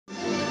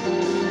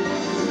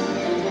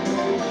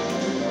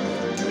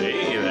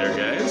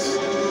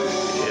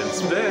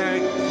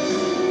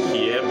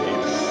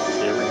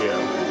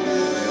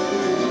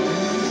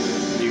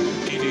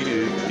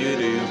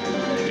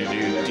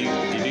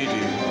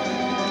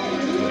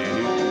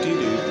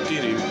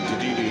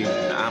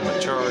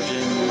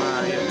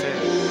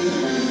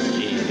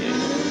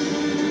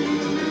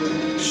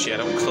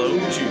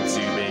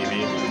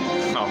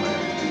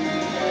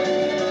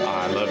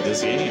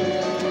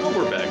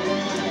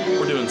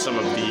some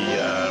of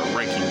the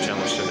ranking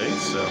challenge today,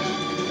 so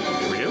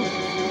here we go.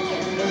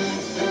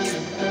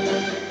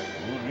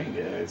 Alright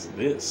guys,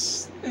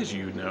 this, as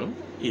you know,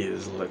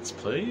 is Let's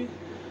Play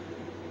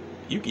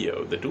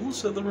Yu-Gi-Oh! The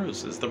Duels of the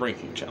Roses, the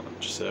ranking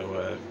challenge.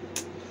 So,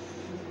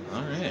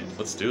 alright,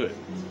 let's do it.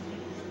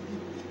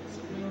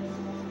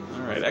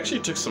 Alright, actually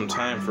it took some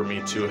time for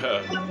me to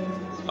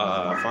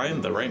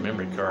find the right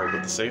memory card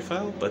with the save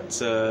file,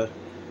 but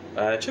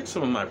I checked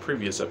some of my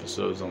previous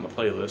episodes on the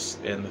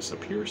playlist, and this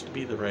appears to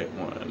be the right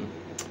one.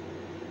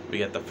 We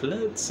got the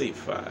Flood save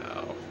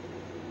file.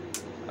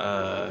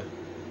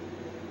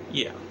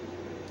 Yeah.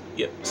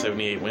 Yep,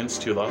 78 wins,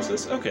 2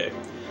 losses. Okay.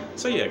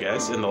 So yeah,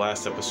 guys, in the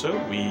last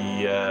episode,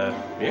 we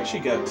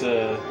actually got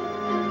a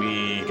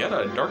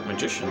Dark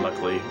Magician,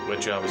 luckily,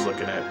 which I was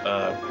looking at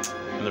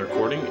in the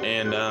recording,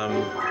 and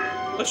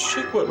let's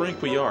check what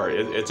rank we are.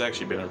 It's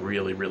actually been a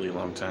really, really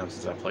long time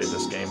since I played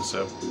this game,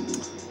 so...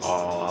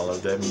 Oh, I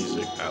love that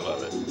music. I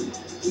love it.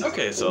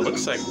 Okay, so it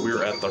looks like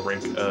we're at the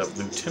rank of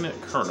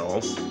Lieutenant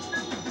Colonel.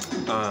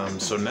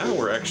 So now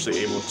we're actually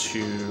able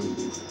to...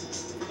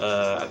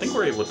 I think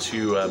we're able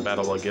to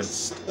battle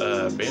against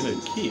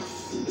Bandit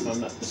Keith, if I'm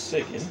not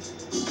mistaken.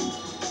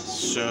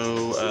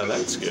 So,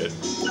 that's good.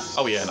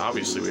 Oh yeah, and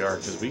obviously we are,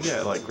 because we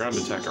got, like, ground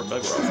attack or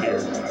bug off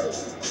here.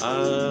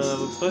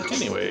 But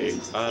anyway,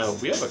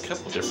 we have a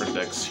couple different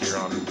decks here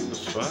on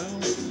this file.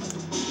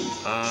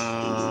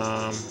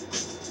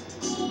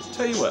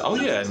 Tell you what, oh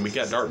yeah, and we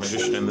got Dark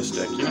Magician in this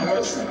deck. You know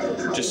what?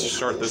 Just to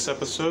start this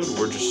episode,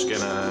 we're just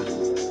gonna,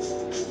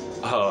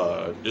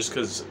 just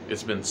because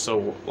it's been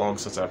so long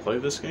since I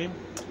played this game,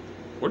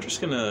 we're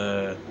just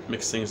gonna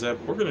mix things up.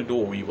 We're gonna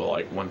duel Weevil,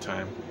 like, one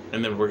time,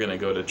 and then we're gonna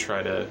go to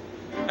try to...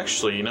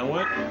 Actually, you know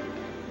what?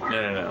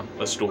 No.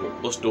 Let's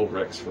duel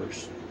Rex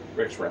first.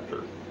 Rex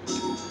Raptor.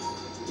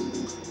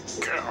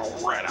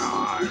 Go Red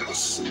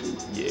Eyes!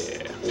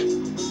 Yeah.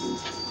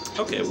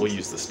 Okay, we'll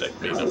use this deck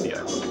made of the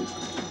island.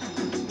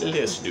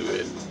 Let's do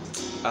it.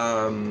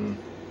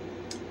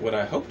 What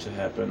I hope to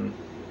happen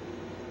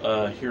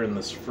here in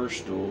this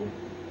first duel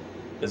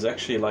is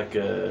actually like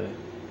a...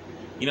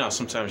 You know,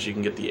 sometimes you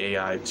can get the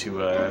AI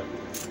to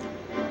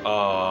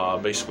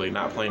basically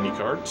not play any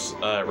cards.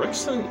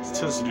 Rex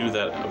tends to do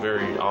that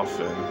very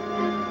often.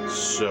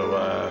 So,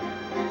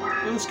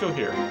 yeah, let's go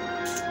here.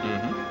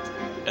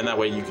 And that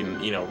way you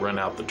can, you know, run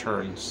out the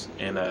turns.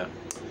 And,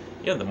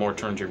 yeah, the more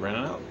turns you run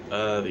out,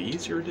 the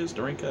easier it is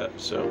to rank up.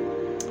 So,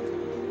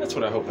 that's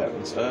what I hope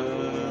happens.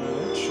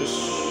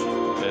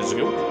 Let's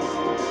go.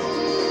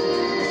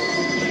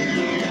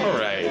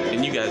 Alright,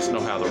 and you guys know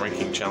how the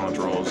ranking challenge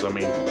rolls. I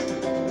mean,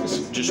 this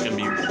is just going to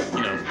be, you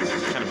know,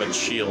 kind of a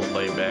chill,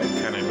 laid-back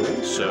kind of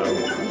duel, so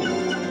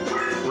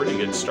pretty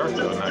good start,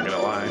 though, not going to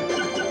lie.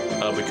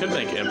 We could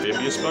make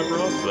Amphibious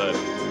Bugroth, but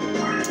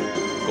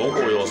Gold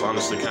Boil is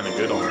honestly kind of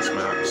good on this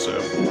map, so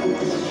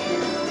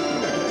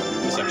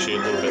it's actually a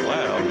little bit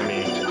loud. Let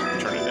me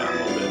turn it down a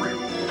little bit.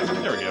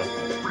 There we go.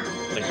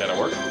 I think that'll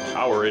work.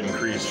 Power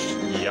increased.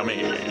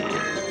 Yummy.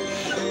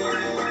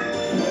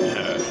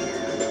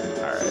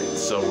 Alright,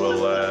 so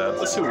we'll,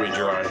 let's see what we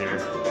draw here.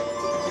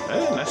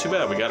 Not too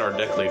bad. We got our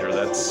deck leader.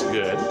 That's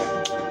good.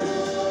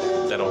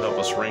 That'll help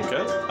us rank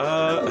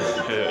up.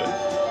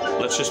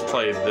 Let's just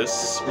play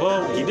this.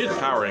 Well, he did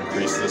power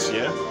increase this,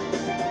 yeah?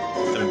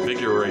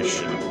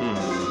 Invigoration.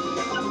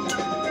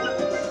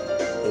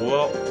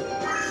 Well,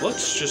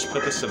 let's just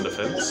put this in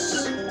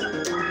defense.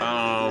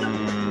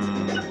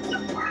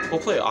 We'll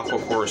play Aqua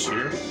Chorus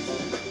here.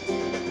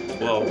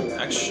 Well,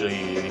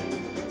 actually,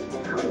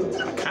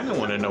 I kind of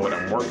want to know what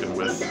I'm working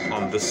with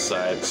on this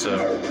side, so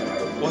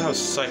we'll have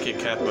Psychic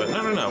Kappa.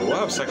 No. We'll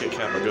have Psychic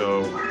Kappa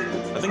go.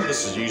 I think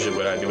this is usually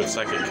what I do with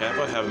Psychic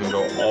Kappa, have him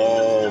go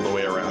all the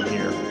way around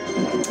here.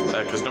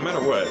 Because no matter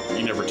what,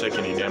 you never take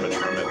any damage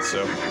from it,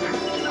 so.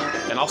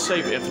 And I'll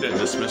save Infinite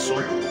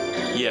Dismissal.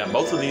 Yeah,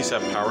 both of these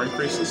have power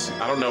increases.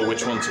 I don't know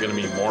which one's going to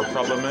be more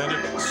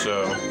problematic,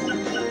 so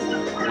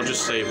we'll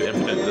just save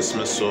Infinite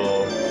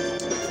Dismissal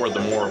for the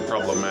more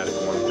problematic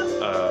one.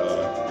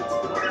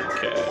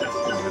 Okay,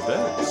 do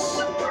this.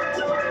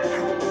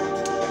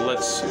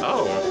 Let's,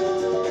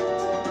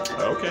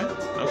 okay.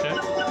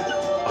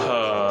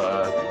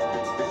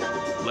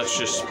 Let's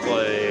just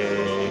play,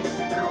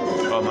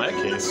 in that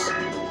case,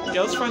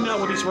 yeah, let's find out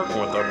what he's working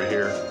with over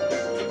here.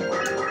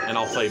 And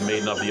I'll play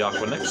Maiden of the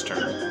Aqua next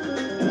turn.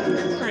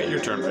 Alright, your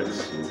turn,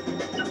 Rex.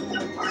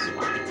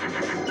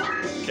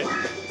 Okay.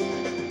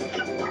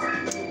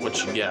 What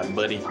you got,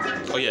 buddy?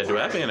 Oh yeah, do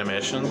I have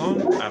animations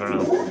on? I don't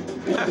know.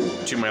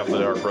 2 Mouth the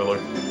Dark Roller.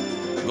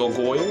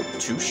 Gargoyle,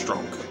 2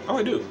 Strong. Oh,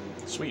 I do.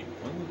 Sweet.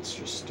 Well, let's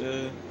just,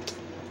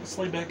 let's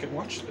lay back and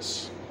watch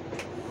this.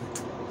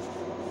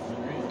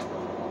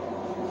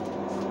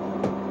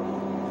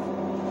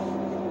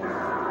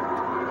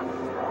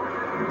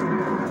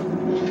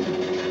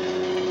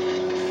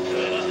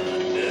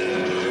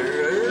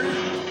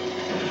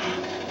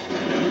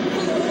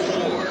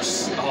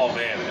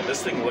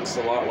 This thing looks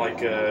a lot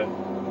like,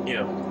 you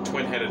know,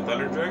 Twin-Headed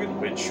Thunder Dragon,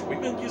 which we've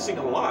been using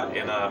a lot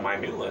in my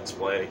new Let's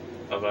Play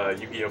of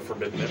Yu-Gi-Oh!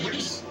 Forbidden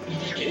Memories.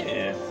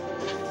 Yeah.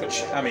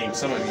 Which, I mean,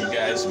 some of you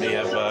guys may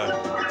have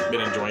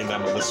been enjoying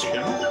that on this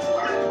channel.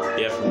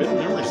 Yeah, Forbidden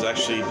Memories is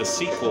actually the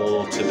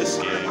sequel to this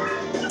game.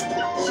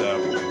 So,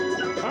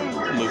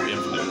 we'll move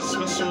Infinite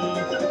Dismissal.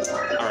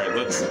 Alright,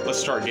 let's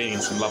start gaining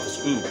some levels.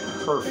 Ooh,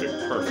 perfect.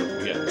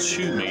 We got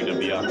 2 Maid of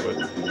the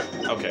Aqua.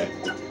 Okay.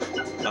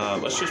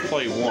 Let's just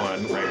play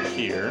one right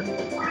here.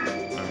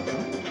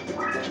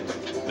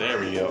 There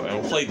we go. And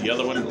we'll play the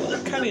other one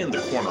kind of in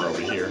the corner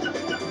over here.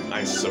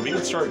 Nice. So we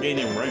can start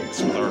gaining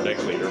ranks with our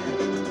deck leader.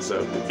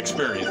 So,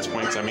 experience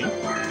points, I mean.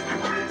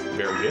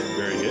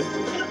 Very good.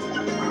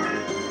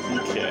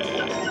 Okay.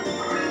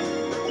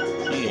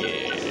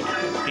 Yeah.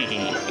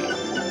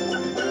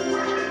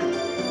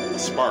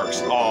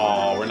 Sparks.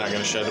 Oh, we're not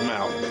going to shut him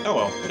out. Oh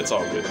well, it's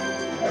all good.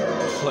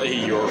 Play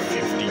your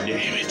 50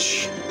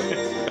 damage.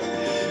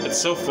 It's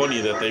so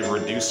funny that they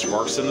reduced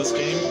Sparks in this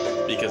game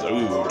because,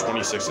 ooh,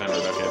 2600,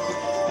 okay.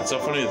 It's so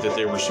funny that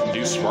they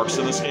reduced Sparks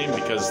in this game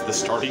because the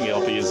starting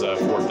LP is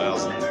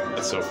 4,000.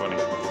 That's so funny.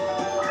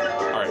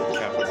 Alright,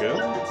 Kappa go.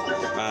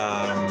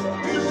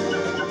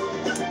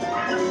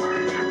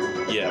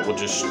 Yeah, we'll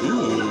just,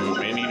 ooh,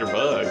 Man-Eater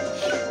Bug.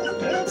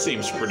 That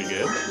seems pretty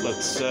good.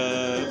 Let's,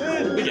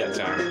 we got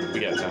time.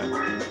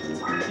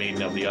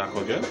 Maiden of the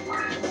Aqua go.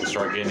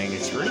 Start gaining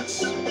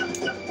experience.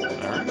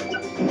 Alright.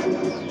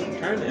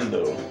 Turn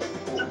Endo.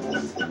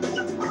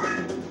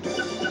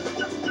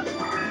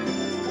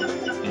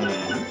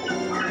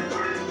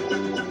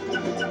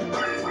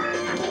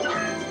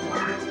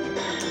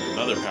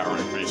 Another power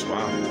increase,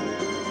 wow.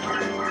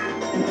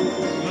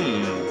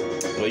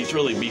 Well, he's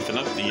really beefing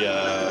up the,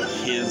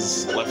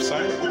 his left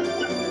side.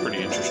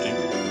 Pretty interesting.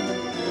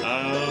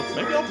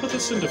 Maybe I'll put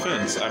this in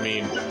defense. I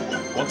mean,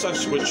 once I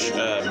switch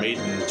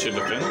Maiden to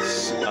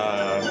defense,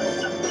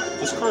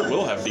 this card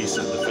will have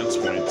decent defense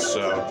points,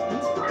 so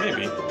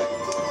maybe.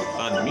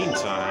 In the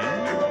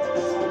meantime...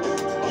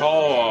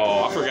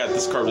 Oh, I forgot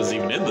this card was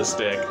even in this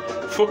deck.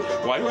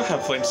 Why do I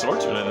have Flame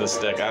Swordsman in this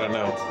deck? I don't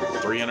know.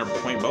 300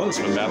 point bonus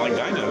when battling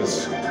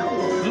dinos.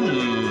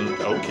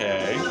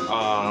 Okay.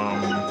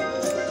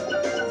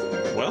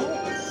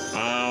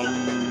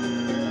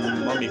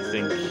 Let me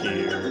think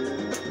here.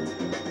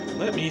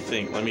 Let me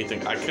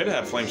think. I could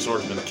have Flame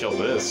Swordsman kill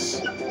this.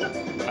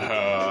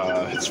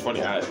 It's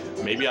funny.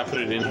 Maybe I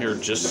put it in here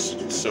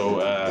just so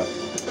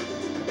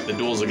the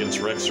duels against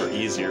Rex are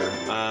easier.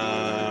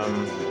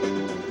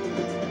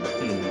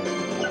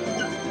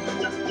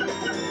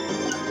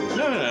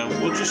 No.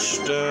 We'll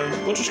just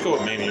go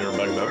with Man-Eater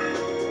Bug though.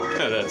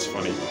 That's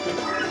funny.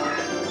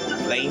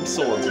 Flame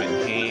Swordsman.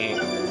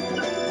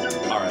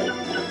 Alright.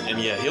 And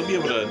yeah, he'll be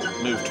able to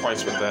move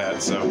twice with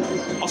that, so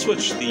I'll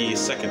switch the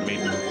second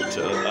Maiden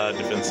to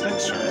defense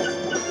next turn.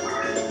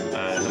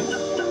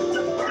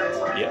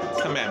 Yeah,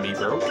 come at me,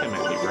 bro.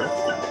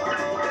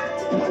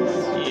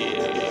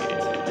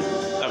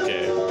 Yeah.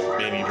 Okay,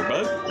 Man-Eater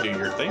Bug, do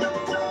your thing.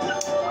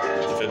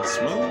 Defense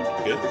mode,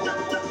 good.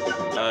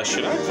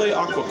 Should I play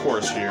Aqua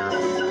Chorus here?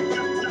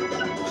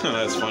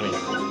 That's funny.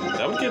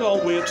 That would get all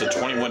the way up to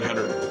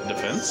 2100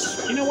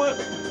 defense. You know what?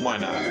 Why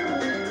not?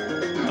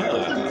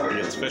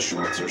 Against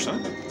Fisherman's or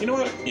something. You know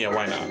what? Yeah,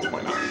 why not?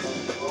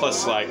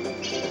 Plus, like,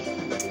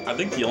 I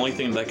think the only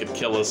thing that could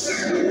kill us,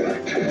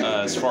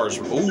 as far as...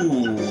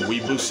 Ooh, we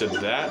boosted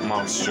that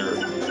monster.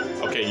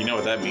 Okay, you know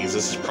what that means.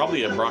 This is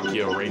probably a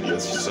Brachio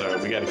Radius, so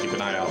we gotta keep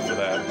an eye out for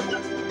that.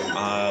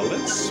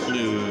 Let's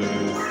move...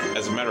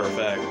 As a matter of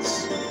fact...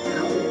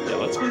 Yeah,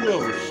 let's move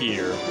over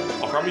here.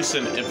 I'll probably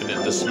send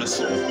Infinite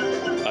Dismissal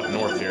up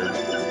north here.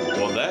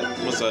 Well, that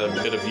was a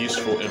bit of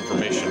useful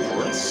information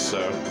for us,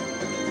 so...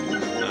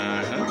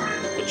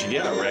 What you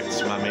got,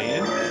 Rex, my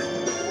man?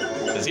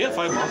 Does he have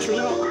 5 monsters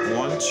out?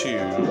 1, 2...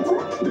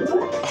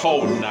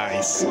 Oh,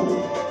 nice.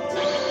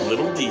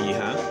 Little D,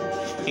 huh?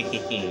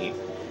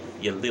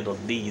 Your little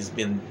D's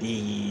been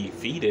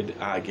defeated.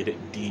 I get it,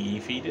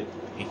 defeated.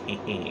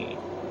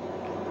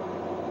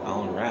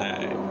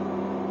 Alright.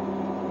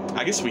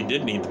 I guess we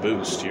did need the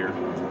boost here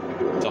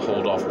to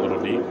hold off Little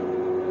D.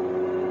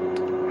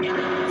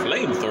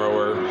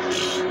 Flamethrower.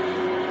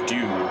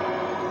 Dude,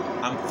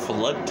 I'm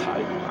flood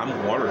type.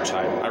 I'm water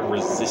type. I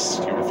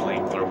resist your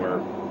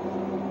flamethrower.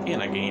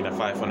 And I gain a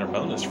 500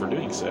 bonus for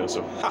doing so.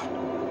 So, ha!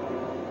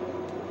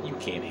 You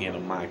can't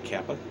handle my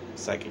Kappa.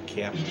 Psychic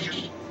Cap.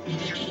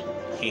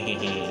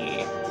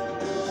 Hehehe.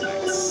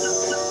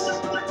 Nice.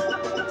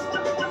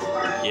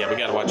 Yeah, we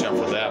gotta watch out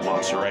for that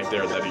monster right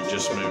there that he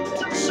just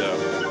moved. So,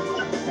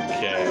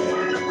 okay.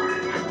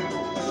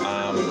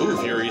 Ooh,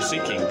 Furious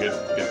Seeking. Good.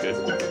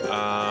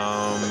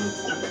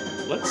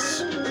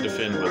 Let's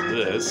defend with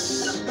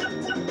this.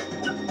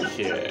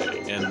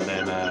 Okay, and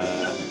then,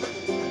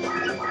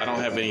 I don't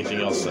have anything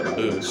else that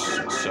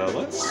boosts, so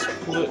let's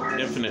put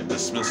Infinite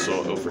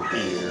Dismissal over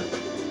here.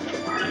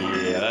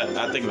 Yeah,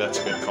 I think that's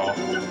a good call.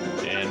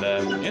 And,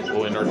 yeah,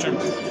 we'll end our turn.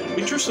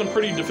 We drew some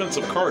pretty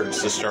defensive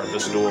cards to start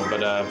this duel,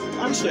 but,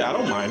 honestly, I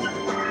don't mind.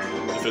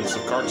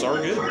 Defensive cards are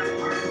good.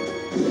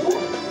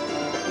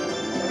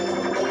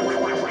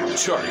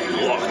 Target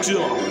locked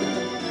on.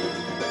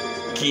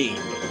 Game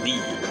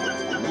lead.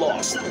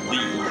 Lost the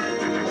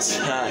lead.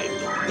 Tied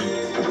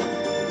the lead.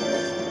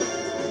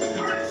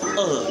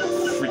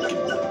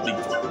 Freaking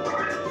lethal.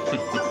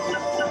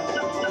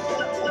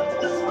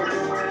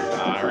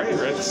 Alright,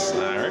 Rex.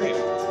 Alright.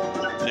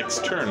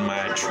 Next turn,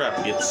 my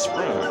trap gets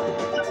sprung.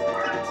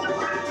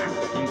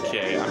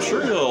 Okay, I'm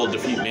sure he'll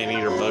defeat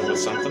Maneater Bug with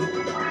something,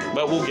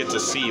 but we'll get to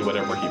see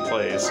whatever he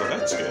plays, so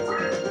that's good.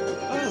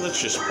 Let's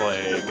just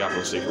play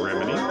Goblin Secret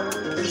Remedy.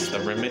 It's the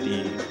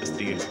remedy, it's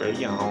the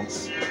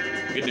experience.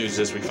 Good news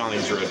is we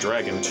finally drew a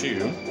dragon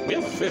too. We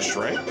have a fish,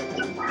 right?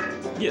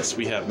 Yes,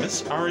 we have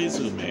Miss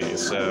Arizume,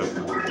 so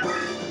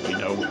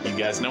you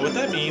guys know what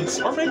that means,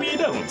 or maybe you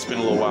don't. It's been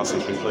a little while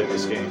since we played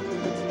this game.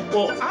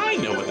 Well, I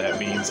know what that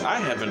means. I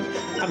haven't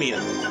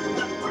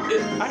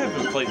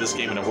played this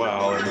game in a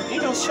while,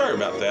 and sorry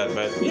about that,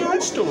 but I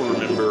still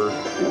remember.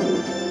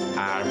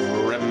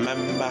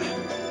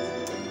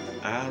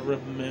 I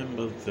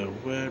remember the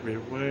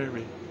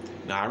worry.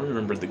 No, I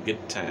remember the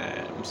good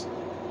times.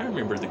 I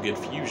remember the good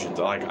fusions.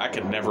 I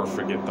could never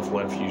forget the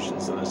flood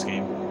fusions in this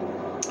game.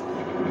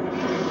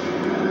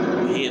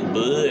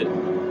 Headbutt.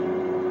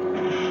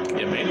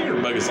 Yeah, Maneater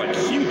Bug is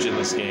huge in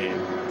this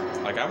game.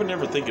 I would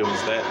never think it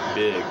was that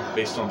big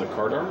based on the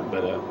card art,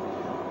 but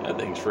that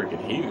thing's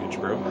freaking huge,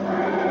 bro.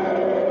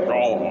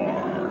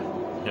 Roar.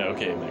 Yeah,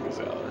 okay,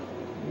 Megazord.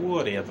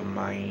 Whatever,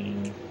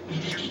 mine.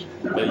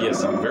 But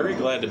yes, I'm very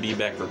glad to be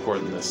back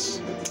recording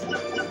this.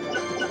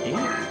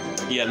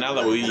 Yeah, now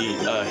that we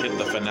hit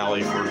the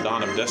finale for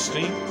Dawn of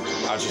Destiny,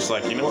 I was just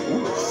like, you know what?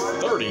 Ooh,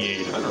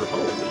 3,800.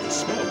 Holy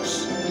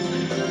smokes.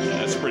 Yeah,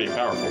 that's pretty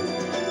powerful.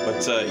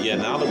 But yeah,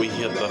 now that we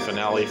hit the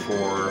finale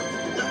for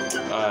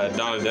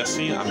Dawn of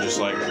Destiny, I'm just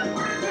like,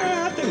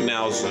 I think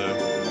now's a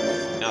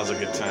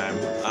good time.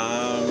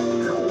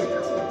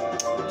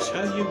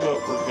 Tell you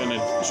what we're gonna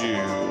do.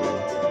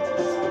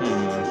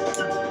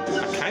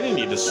 I kind of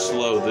need to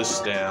slow this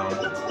down.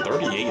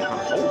 3,800.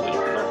 Holy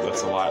crap,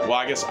 that's a lot. Well,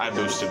 I guess I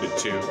boosted it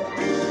too.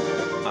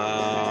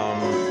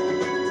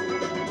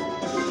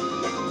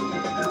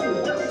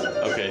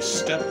 Okay,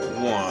 step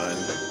one.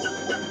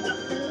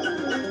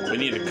 We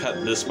need to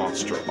cut this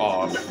monster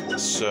off.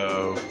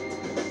 So,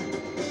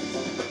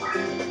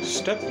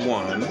 step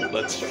one,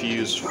 let's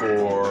fuse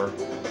for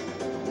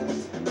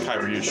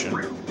Kyryushin.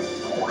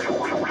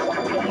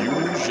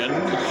 Fusion.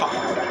 Ha!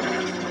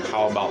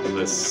 How about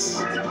this?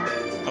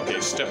 Okay,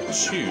 step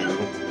two.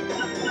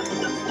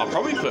 I'll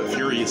probably put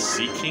Furious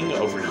Sea King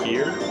over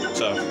here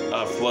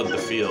to flood the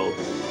field.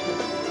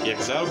 Yeah,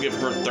 because that'll give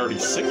her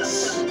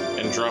 36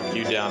 and drop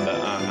you down to,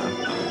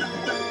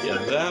 Yeah,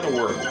 that'll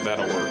work,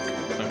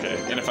 Okay,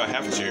 and if I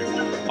have to,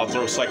 I'll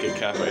throw Psychic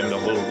Kappa into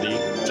Little D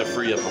to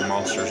free up a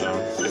monster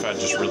zone, if I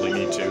just really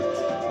need to.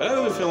 But I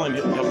have a feeling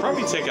he'll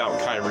probably take out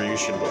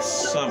Kyryushin with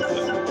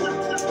something.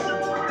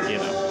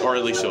 Or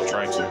at least he'll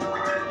try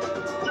to.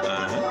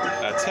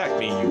 Attack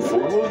me, you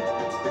fool.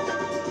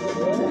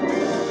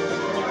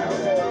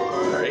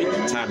 Alright,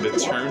 time to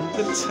turn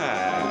the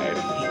tide.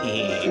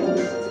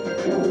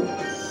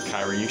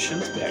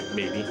 Kyryushin's back,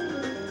 baby.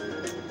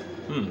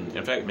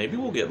 In fact, maybe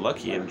we'll get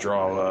lucky and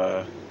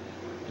draw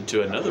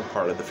into another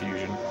part of the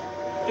fusion.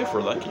 If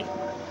we're lucky.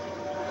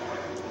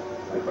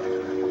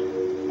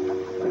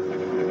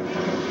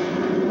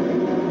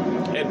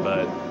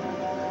 Headbutt.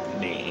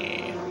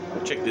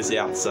 Nah. Check this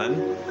out,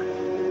 son.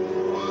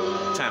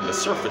 Time to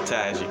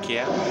surfatize you,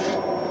 cat.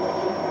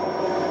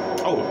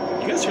 Oh,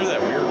 you guys hear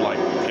that weird,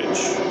 pitch?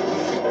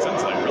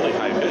 Sounds like really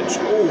high pitch.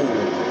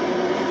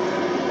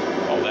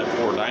 Oh, that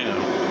poor dino.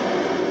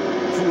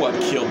 What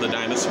killed the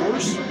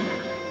dinosaurs?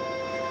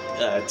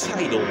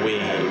 Tidal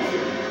wave.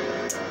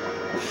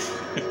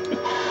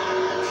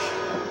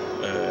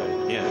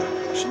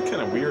 Yeah, some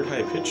kind of weird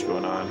high pitch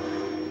going on.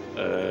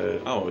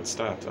 Oh, it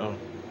stopped. Oh,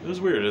 it was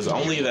weird. It was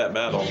only that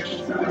battle.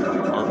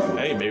 Or,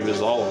 hey, maybe it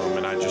was all of them,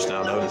 and I just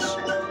now noticed.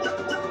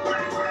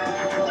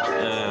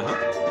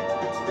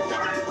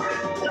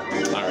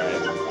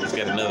 Alright, he's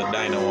got another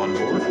dino on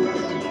board.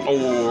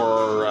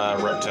 Or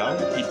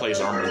reptile. He plays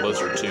Armored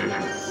Lizard too.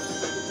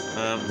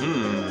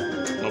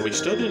 Well, we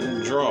still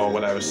didn't draw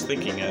what I was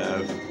thinking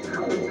of.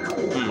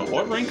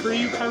 What rank are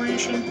you,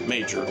 Kyryushin?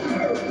 Major.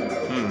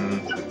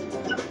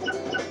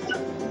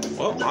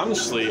 Well,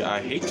 honestly, I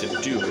hate to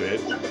do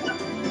it,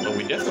 but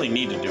we definitely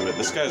need to do it.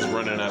 This guy's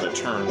running out of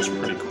turns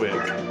pretty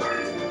quick.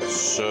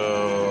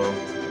 So,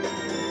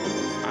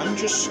 I'm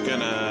just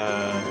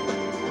gonna...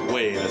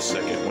 Wait a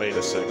second.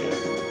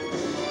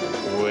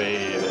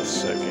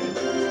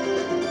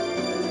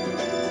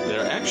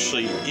 There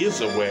actually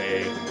is a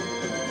way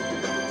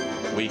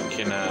we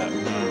can,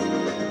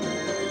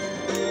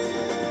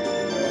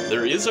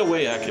 there is a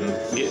way I can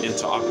get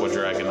into Aqua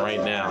Dragon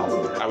right now.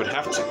 I would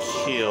have to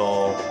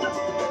kill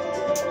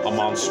a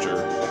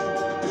monster,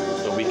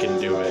 but we can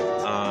do it.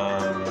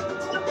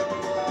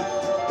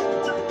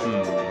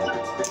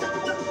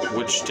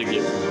 Which to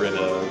get rid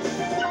of?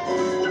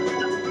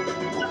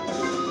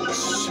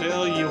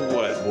 Tell you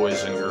what,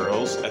 boys and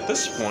girls, at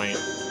this point,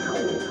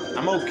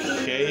 I'm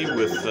okay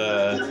with,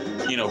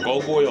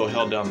 Goldboy will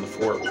held down the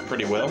fort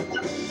pretty well,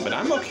 but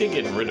I'm okay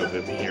getting rid of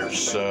him here,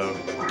 so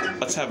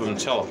let's have him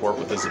teleport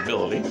with his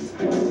ability.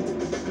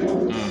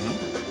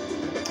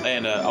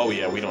 And, oh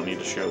yeah, we don't need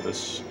to show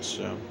this,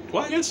 so...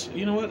 Well, I guess,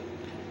 you know what?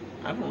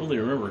 I don't really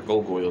remember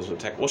Golgoyle's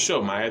attack. We'll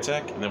show my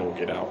attack, and then we'll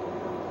get out.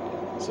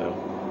 So...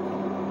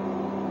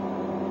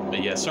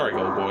 But yeah, sorry,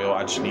 Golgoyle,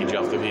 I just need you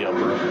off the field,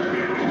 bro.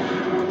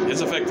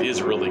 His effect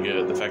is really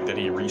good. The fact that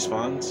he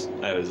respawns,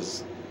 that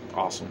is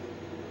awesome.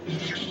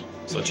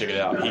 So check it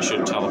out. He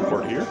should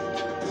teleport here.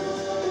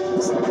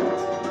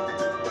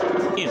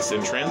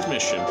 Instant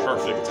transmission.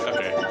 Perfect.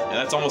 Okay. And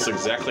that's almost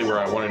exactly where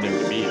I wanted him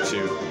to be,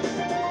 too.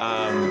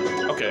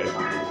 Okay.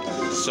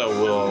 So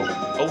we'll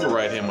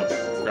override him with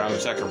Ground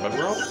Attack or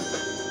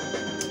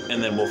Bugroth.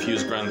 And then we'll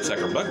fuse Ground Attack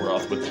or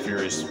Bugroth with the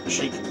Furious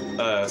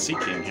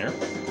Seikon here.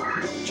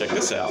 Check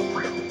this out.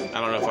 I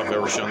don't know if I've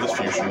ever shown this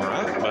fusion or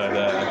not, but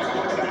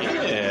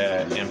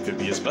yeah,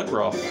 Amphibious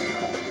Bugroth.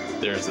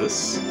 There's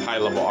this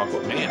high-level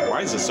Aqua. Man,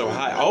 why is it so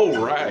high? Oh,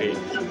 right.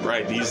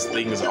 Right, these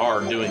things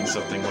are doing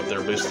something with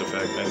their boost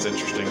effect. That's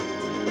interesting.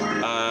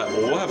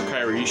 We'll have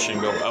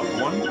Kairyu go up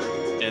one,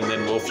 and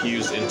then we'll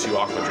fuse into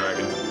Aqua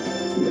Dragon.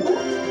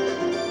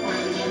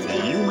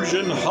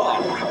 Fusion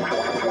Hop!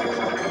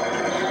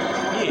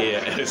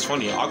 Yeah, it's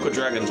funny. Aqua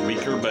Dragon's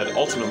weaker, but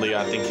ultimately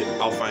I think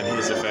I'll find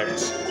his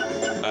effects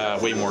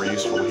way more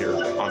useful here,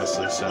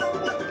 honestly, so.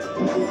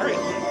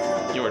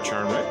 Alright, your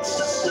turn,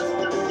 Rex.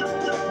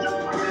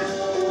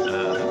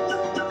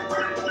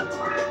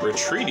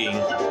 Retreating.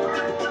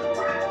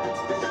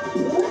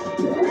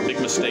 Big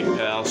mistake,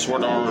 pal.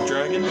 Sword Armor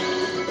Dragon.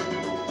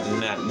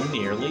 Not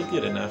nearly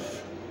good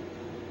enough.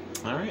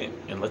 Alright,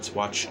 and let's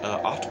watch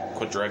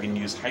Aqua Dragon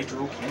use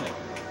Hydro Cannon.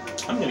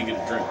 I'm gonna get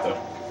a drink, though.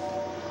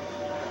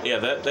 Yeah,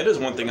 that is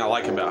one thing I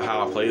like about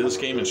how I play this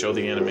game and show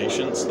the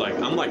animations. Like,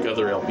 unlike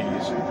other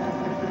LPs.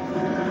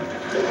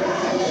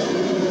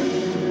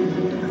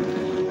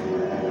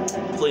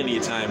 Plenty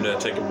of time to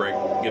take a break,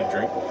 get a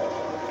drink.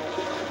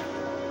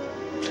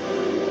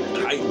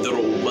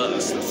 Hydro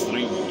Bust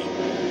 3.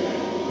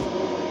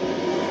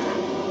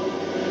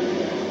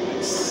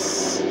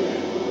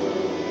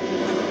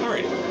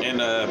 Alright,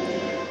 and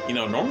you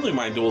know, normally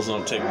my duels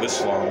don't take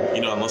this long,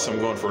 you know, unless I'm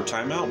going for a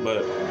timeout,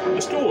 but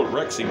this duel with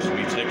Rex seems to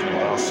be taking a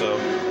while, so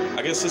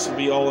I guess this will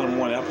be all in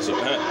one episode.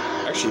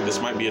 Actually, this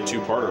might be a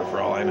two-parter for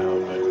all I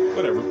know, but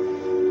whatever.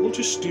 We'll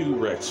just do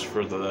Rex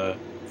for the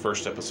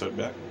first episode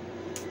back.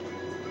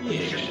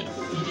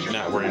 Yeah,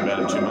 not worrying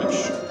about it too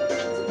much.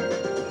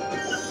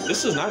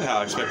 This is not how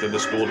I expected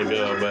this duel to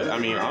go, but I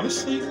mean,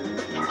 honestly,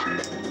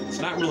 it's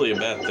not really a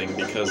bad thing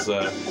because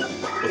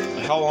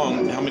with how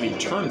many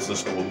turns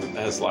this duel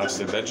has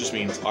lasted, that just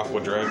means Aqua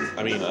Dragon,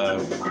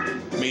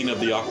 Main of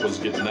the Aqua's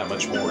getting that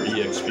much more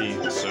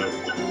EXP, so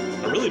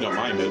I really don't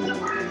mind it.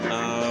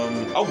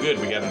 Oh good,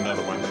 we got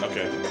another one.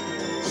 Okay.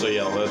 So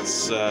yeah,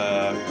 let's,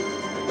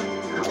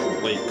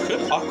 wait,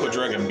 could Aqua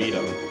Dragon beat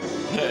him?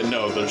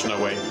 No, there's no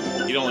way.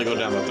 He'd only go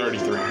down to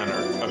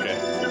 3,300. Okay.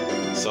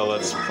 So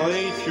let's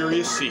play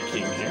Furious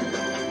Seikon here.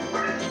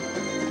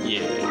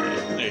 Yeah,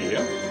 there you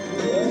go.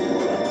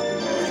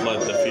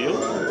 Flood the field.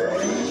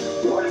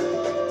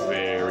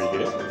 Very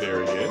good,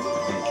 very good.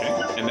 Okay.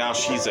 And now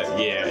she's at,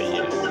 yeah.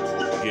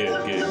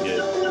 Good, good,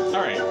 good.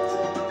 Alright.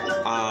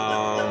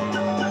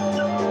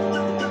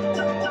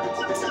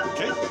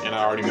 Okay, and I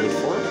already moved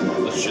forward.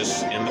 Let's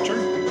just end the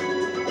turn.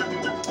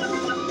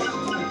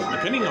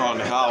 Depending on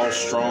how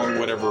strong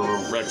whatever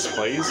Rex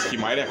plays, he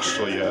might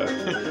actually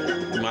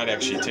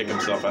take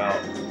himself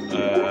out.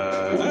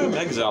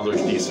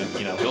 Megazalur's decent,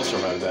 you know, he'll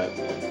survive that.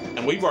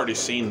 And we've already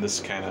seen this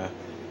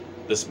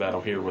battle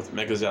here with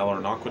Megazalur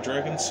and Aqua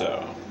Dragon,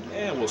 so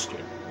yeah, we'll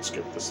skip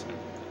this time.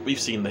 We've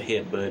seen the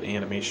headbutt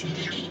animation.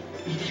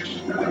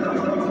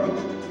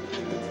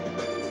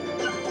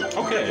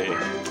 Okay.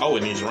 Oh,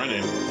 and he's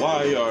running.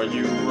 Why are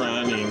you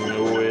running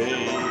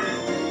away?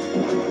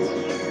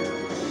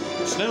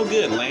 It's no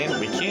good, Land.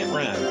 We can't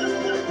run.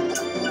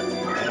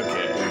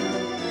 Okay.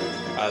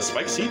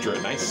 Spike Seadra,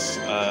 nice.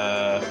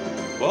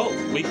 Well,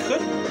 we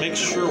could make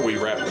sure we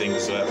wrap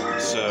things up,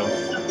 so...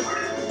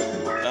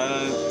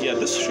 yeah,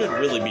 this should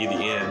really be the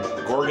end.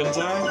 Gorgon's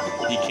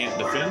Eye, he can't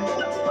defend.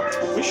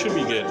 We should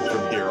be good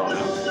from here on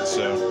out,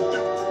 so...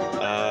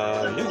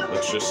 yeah,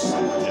 let's just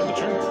end the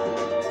turn.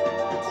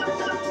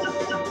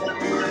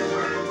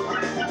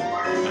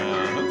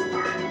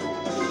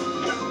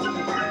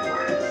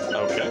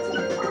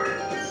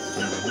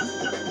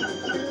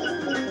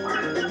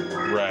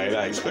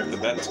 I expected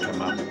that to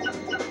come up.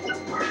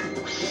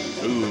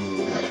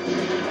 Ooh.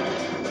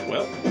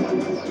 Well.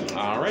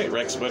 Alright,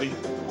 Rex, buddy.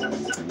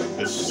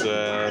 This,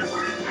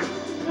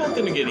 well,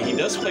 then again, he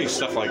does play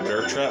stuff like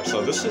Bear Trap,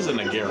 so this isn't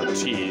a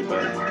guarantee,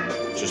 but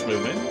just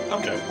move in.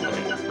 Okay,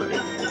 we're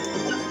good.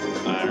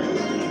 Alright.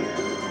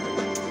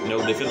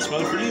 No defense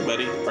mode for you,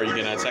 buddy. Are you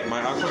gonna attack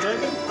my Aqua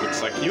Dragon?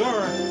 Looks like you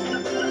are.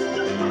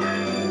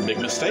 Big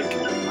mistake.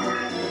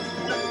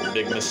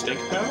 Big mistake,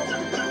 pal.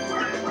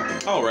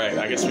 Alright,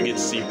 I guess we get to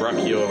see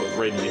Brachio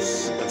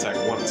Radius attack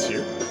once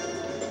here.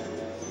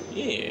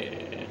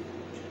 Yeah.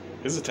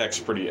 His attack's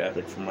pretty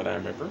epic from what I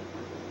remember.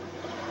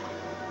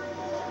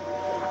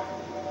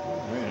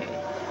 Alright.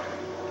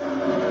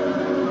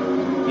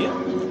 Yeah,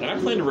 and I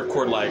plan to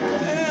record like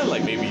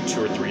maybe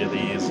 2 or 3 of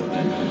these, and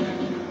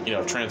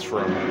then transfer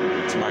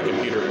them to my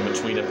computer in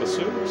between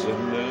episodes,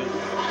 and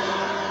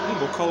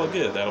we'll call it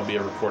good. That'll be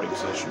a recording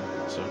session.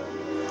 So,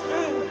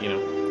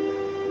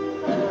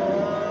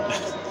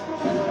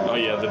 oh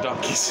yeah, the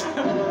donkeys.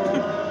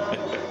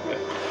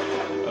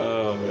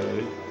 Oh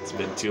man, it's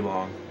been too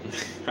long.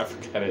 I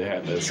forgot it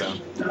had that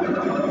sound.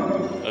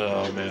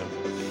 Oh man.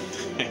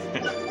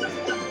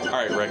 All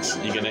right, Rex,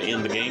 you gonna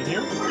end the game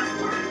here?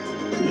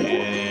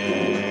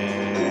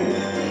 And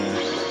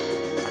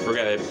I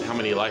forgot how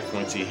many life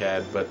points he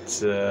had, but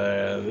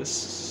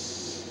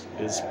this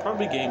is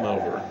probably game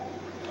over.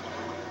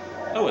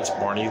 Oh, it's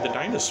Barney the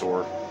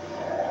dinosaur.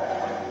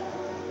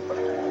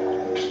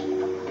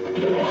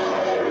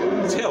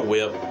 Tail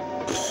whip.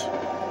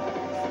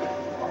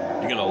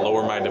 You're gonna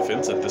lower my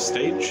defense at this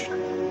stage?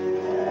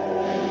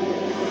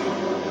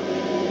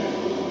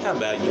 How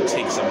about you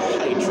take some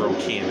hydro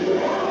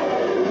cannon?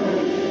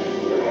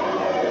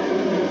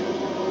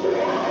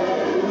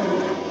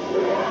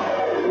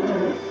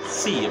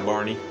 See ya,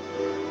 Barney.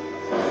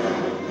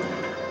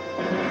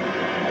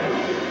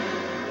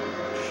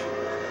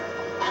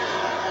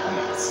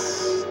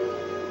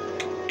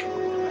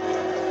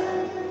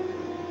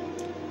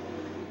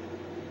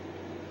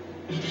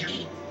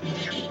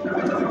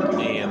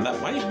 And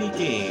that might be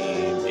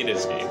game. It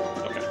is game.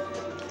 Okay.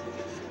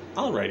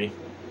 Alrighty.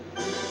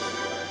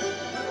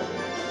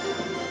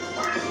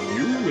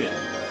 You win.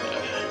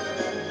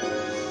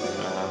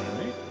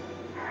 Alright.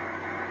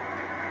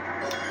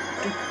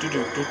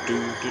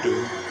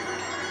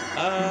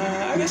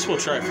 I guess we'll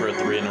try for a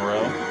 3 in a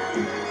row.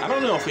 I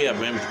don't know if we have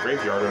Mammoth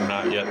Graveyard or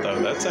not yet,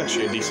 though. That's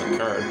actually a decent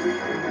card.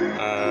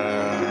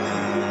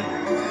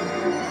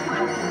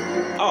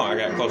 Oh, I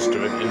got close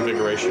to it.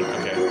 Invigoration.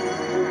 Okay.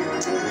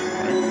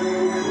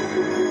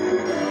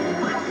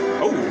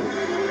 Oh,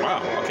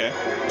 wow. Okay.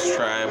 Let's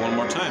try one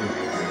more time.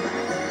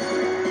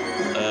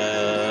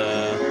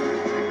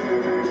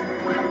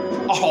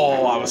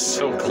 Oh, I was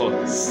so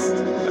close.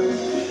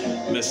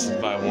 Missed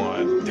by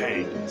 1.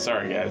 Dang.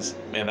 Sorry, guys.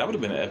 Man, that would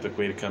have been an epic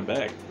way to come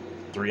back.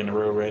 3 in a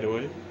row right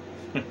away.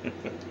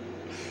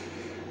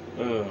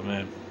 Oh,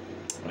 man.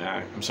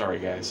 I'm sorry,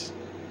 guys.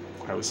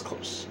 I was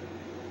close.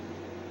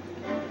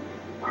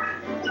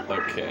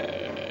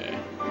 Okay.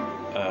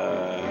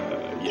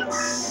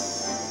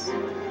 Yes.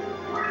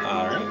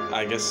 Alright.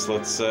 I guess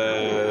let's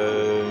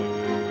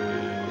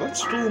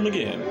duel them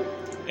again.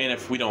 And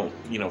if we don't,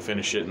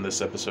 finish it in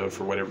this episode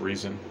for whatever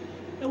reason,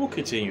 then we'll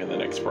continue in the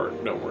next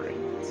part. Don't worry.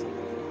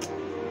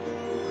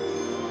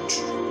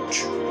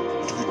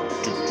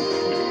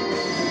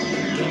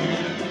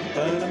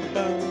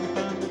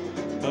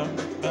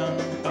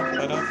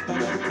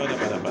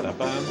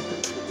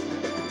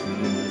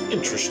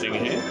 Interesting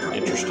here.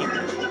 Interesting.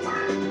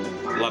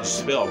 A lot of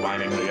spell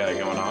binding we got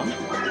going on.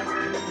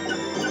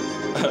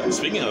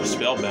 Speaking of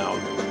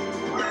spellbound,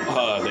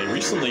 they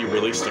recently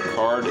released a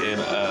card in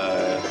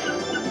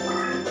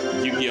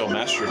Yu-Gi-Oh!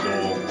 Master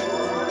Duel,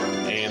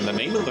 and the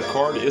name of the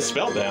card is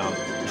Spellbound.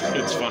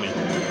 It's funny.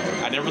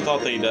 I never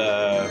thought they'd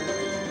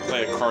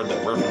play a card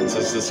that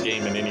references this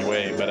game in any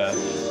way, but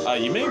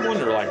you may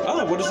wonder, like,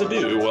 oh, what does it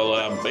do? Well,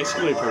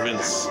 basically it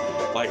prevents,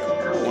 like,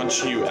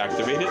 once you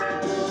activate it,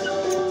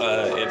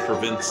 it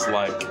prevents,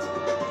 like,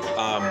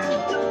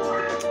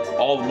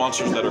 all the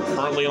monsters that are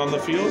currently on the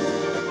field.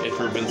 It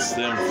prevents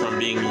them from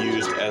being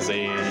used as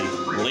a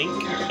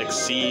Link,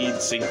 Exceed,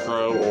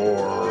 Synchro,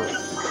 or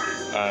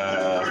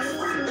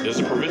does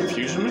it prevent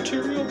fusion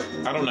material?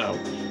 I don't know,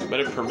 but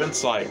it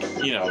prevents, like,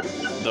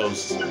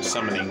 those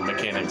summoning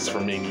mechanics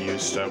from being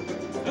used, so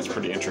that's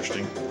pretty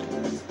interesting.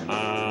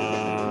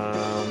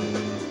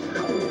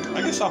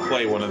 I guess I'll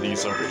play one of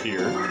these over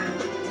here.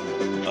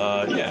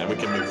 Yeah, we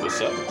can move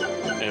this up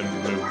and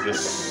move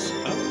this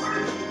up.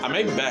 I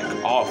may back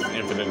off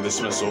Infinite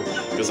Dismissal,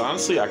 because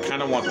honestly, I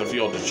kind of want the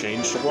field to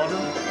change to water.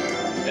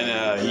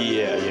 And,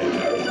 yeah.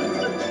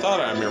 Thought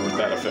I remembered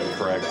that effect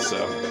correct,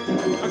 so.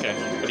 Okay,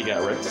 what do you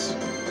got, Rex?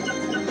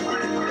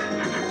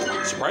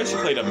 Surprised he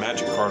played a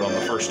magic card on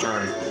the first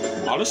turn.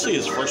 Honestly,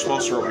 his first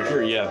monster over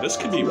here, yeah, this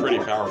could be pretty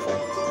powerful.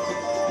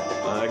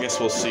 I guess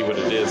we'll see what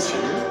it is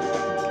here.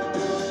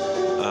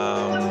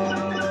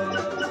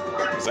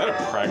 Is that a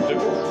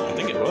practical? I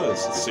think it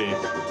was. Let's see.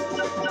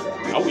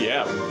 Oh,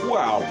 yeah.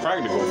 Wow,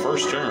 practical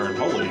first turn.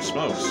 Holy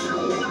smokes.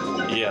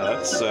 Yeah,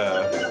 that's,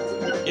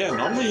 yeah,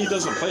 normally he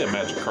doesn't play a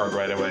magic card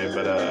right away,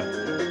 but,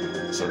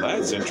 so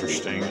that's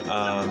interesting.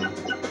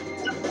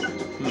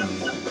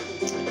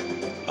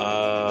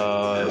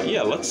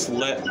 Yeah, let's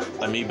let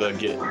Amoeba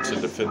get to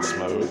defense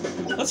mode.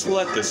 Let's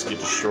let this get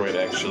destroyed,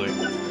 actually.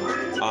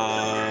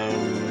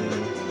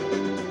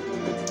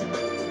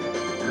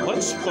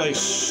 Let's play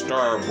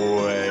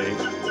Starboy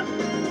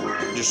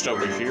just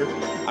over here.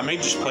 I may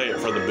just play it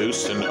for the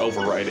boost and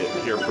overwrite it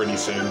here pretty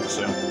soon,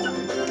 so.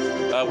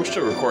 We're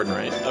still recording,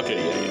 right?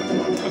 Okay,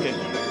 yeah. Okay.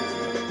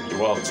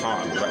 Well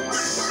taught,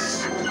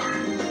 Rex.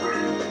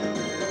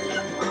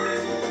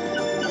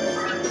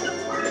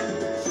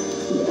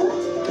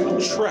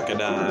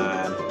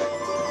 Truckadine.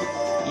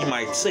 You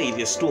might say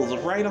this duel's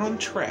right on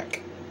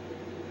track.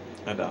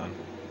 Madden.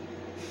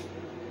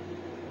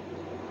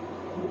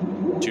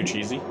 Too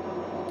cheesy?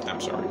 I'm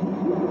sorry.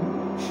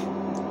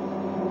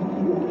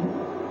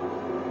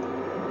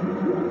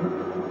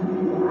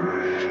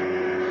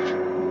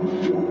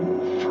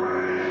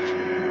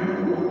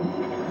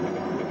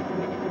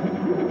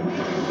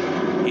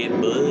 Yeah,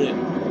 bud.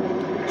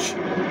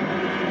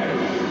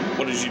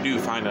 What did you do?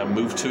 Find a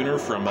move tuner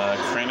from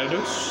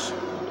Kranados?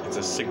 It's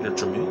a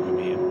signature move,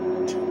 man.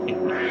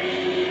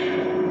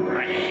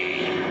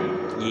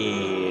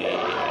 Yeah.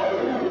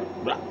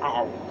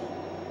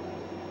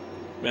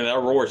 Man,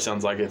 that roar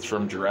sounds like it's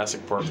from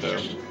Jurassic Park, though.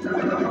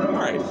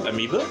 Alright,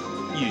 Amoeba,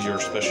 use your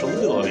special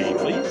ability,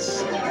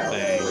 please.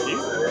 Thank you.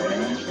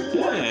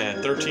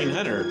 Yeah,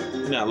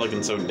 1300. Not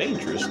looking so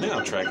dangerous now,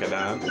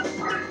 Trachodon.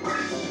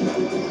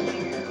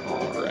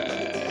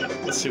 Alright,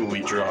 let's see what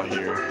we draw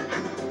here.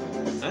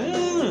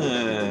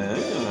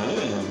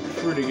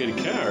 Pretty good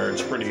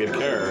cards, pretty good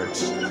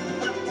cards.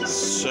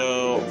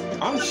 So,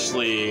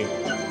 obviously,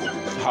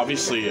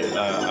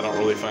 I don't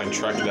really find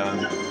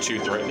Trachodon too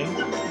threatening.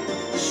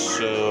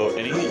 So,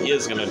 and he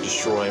is going to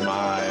destroy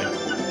my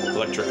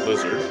electric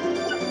lizard.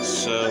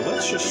 So,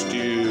 let's just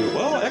do,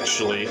 well,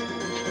 actually,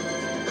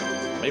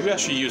 maybe I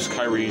should use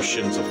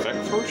Kairyu-Shin's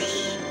effect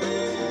first.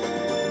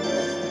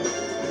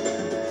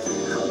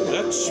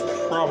 That's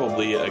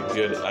probably a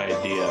good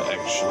idea,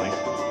 actually,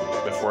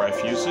 before I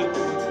fuse it.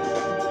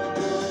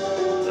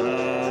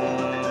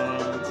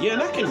 Yeah,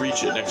 and I can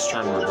reach it next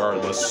turn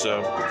regardless,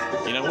 so,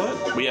 you know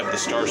what? We have the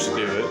stars to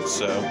do it,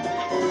 so,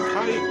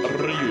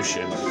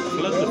 Kairyu-Shin,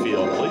 flood the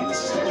field,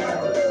 please.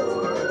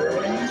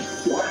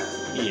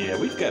 Yeah,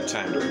 we've got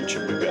time to reach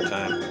him, we've got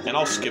time. And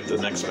I'll skip the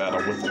next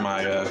battle with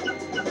my,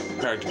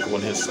 practical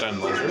and his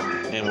stun lizard,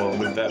 and we'll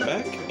move that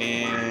back,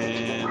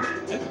 and,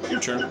 yeah, your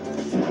turn.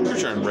 Your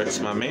turn, Rex,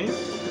 my man.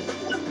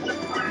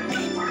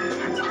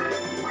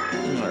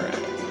 Alright.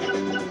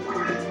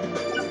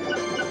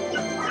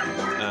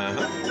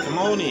 Come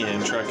on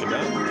in,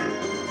 Trachodon.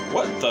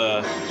 What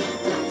the?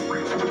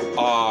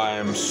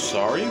 I'm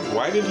sorry.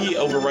 Why did he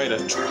overwrite a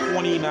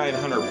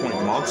 2,900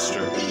 point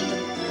monster?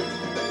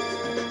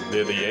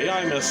 Did the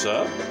AI mess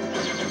up?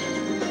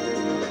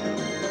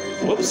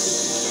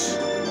 Whoops.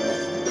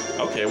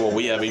 Okay, well,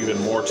 we have even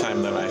more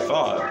time than I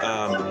thought.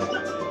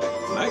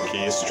 In that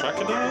case,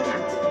 Trachodon?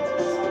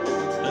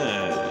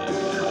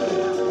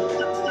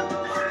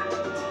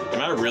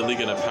 Am I really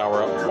gonna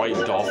power up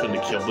White Dolphin to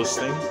kill this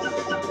thing?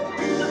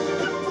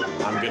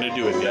 I'm gonna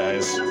do it,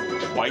 guys.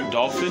 White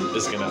Dolphin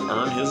is gonna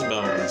earn his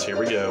bones. Here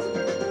we go.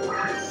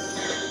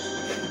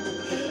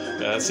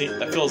 That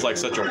feels like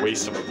such a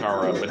waste of a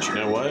power-up, but you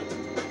know what?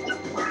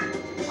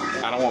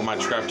 I don't want my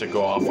trap to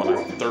go off on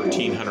a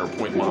 1,300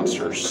 point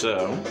monster,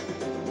 so...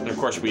 And of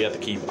course, we have to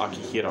keep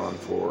Akihiron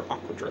for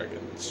Aqua Dragon,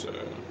 so...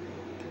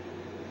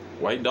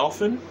 White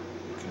Dolphin?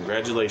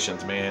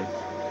 Congratulations, man.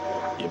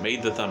 You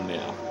made the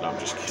thumbnail. No, I'm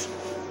just kidding.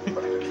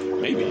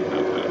 Maybe.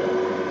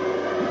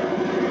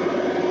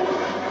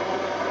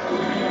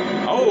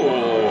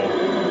 Oh!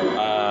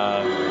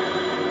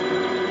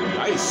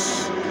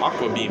 Nice.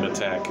 Aqua Beam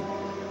attack.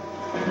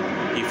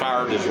 He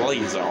fired his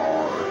laser.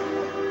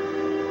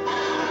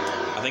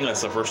 I think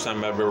that's the first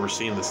time I've ever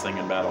seen this thing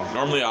in battle.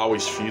 Normally I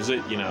always fuse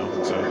it, you know,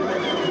 so...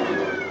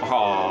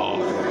 Aww.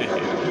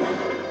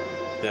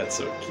 That's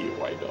so cute,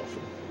 White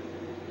Dolphin.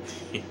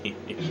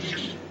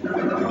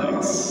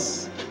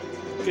 Nice.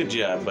 Good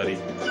job, buddy.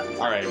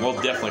 Alright, we'll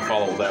definitely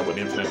follow that with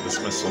Infinite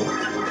Dismissal.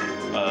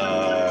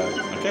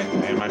 Okay,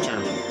 and my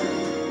turn.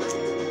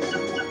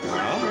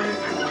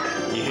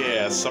 Alright.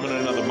 Yeah, summon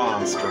another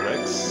monster,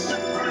 Rex.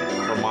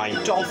 For my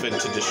dolphin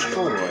to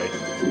destroy.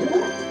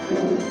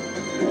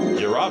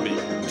 Yarabi,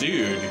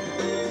 dude.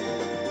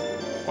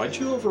 Why'd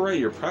you overwrite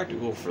your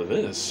practical for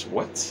this?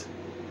 What?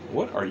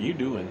 What are you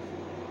doing?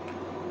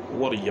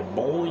 What are you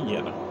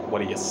buying?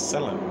 What are you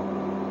selling?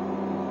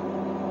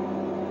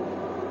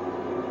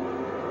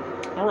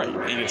 Alright,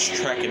 and it's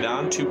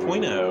Trachodon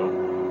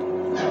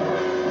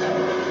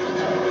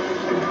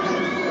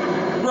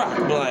 2.0. Rock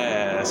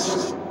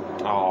Blast!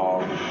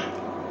 Aw,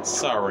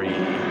 sorry.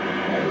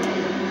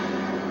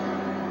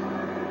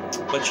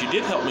 But you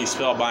did help me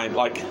spellbind,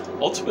 like,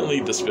 ultimately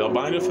the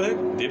spellbind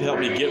effect did help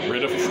me get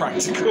rid of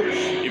practical,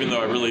 even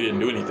though I really didn't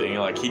do anything.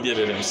 Like, he did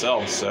it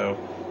himself, so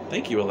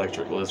thank you,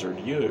 Electric Lizard.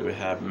 You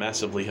have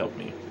massively helped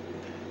me.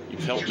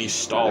 You've helped me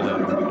stall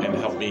him and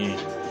helped me,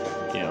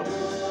 you know,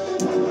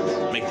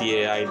 make the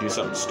AI do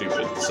something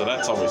stupid. So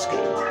that's always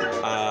good.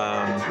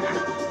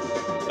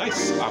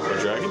 Nice. Aqua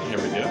Dragon. Here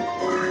we go.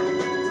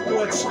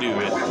 Let's do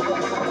it.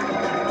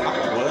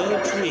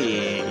 Aqua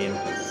Dragon.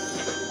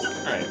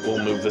 Alright,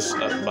 we'll move this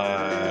up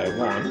by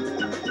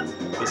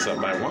 1. This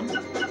up by 1.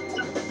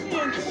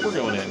 And we're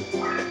going in.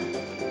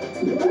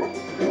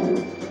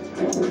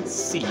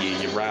 See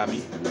you,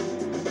 Robbie.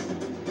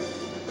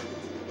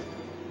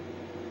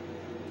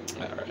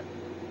 Alright.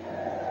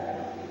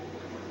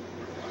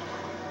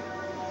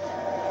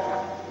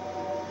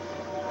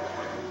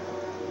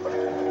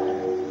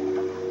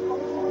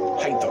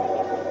 Hydro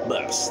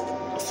Blast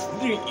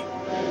 3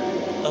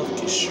 of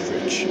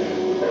Destruction.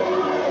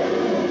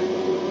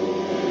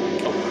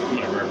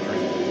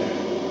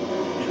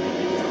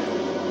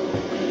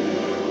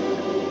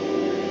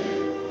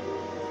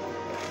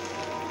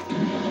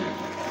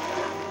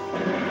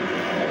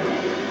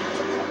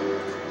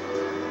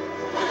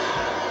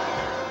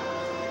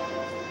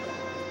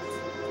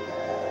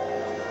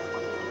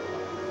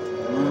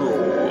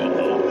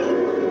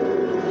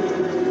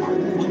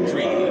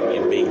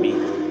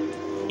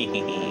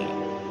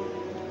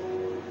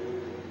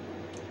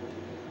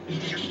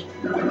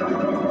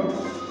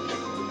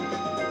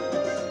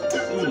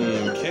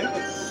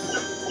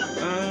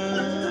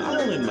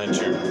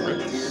 22.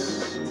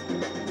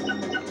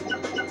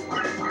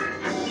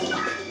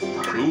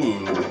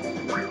 Ooh.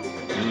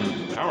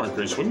 Power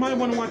increase. We might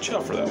want to watch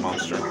out for that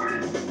monster.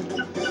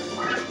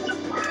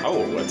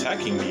 Oh,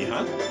 attacking me,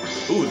 huh?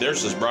 Ooh,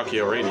 there's this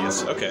Brachio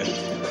Radius. Okay.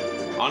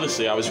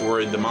 Honestly, I was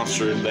worried the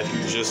monster that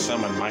he just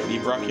summoned might be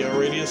Brachio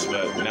Radius,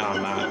 but now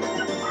I'm not.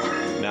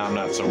 Now I'm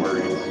not so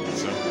worried.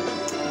 So.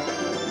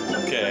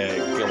 Okay,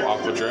 go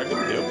Aqua Dragon.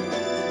 Yep.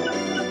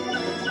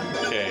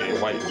 Okay,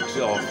 White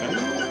Dolphin.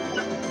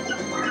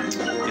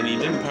 And he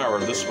didn't power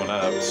this one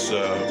up,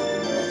 so...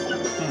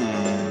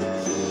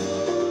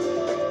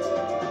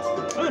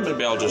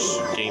 Maybe I'll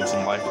just gain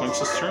some life points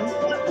this turn.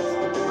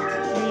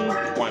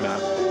 Why not?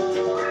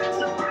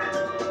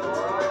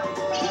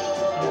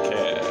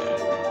 Okay.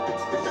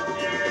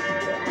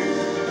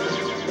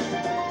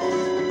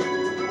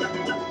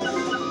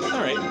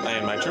 Alright, I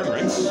end my turn,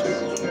 Rex.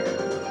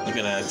 You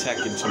gonna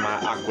attack into my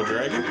Aqua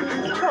Dragon?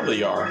 You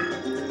probably are.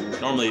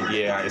 Normally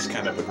the AI is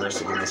kind of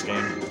aggressive in this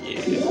game.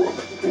 Yeah.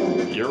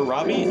 You're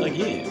Robbie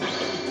again.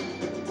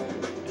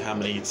 How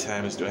many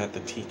times do I have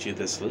to teach you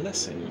this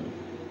lesson?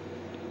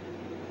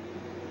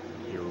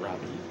 You're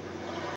Robbie.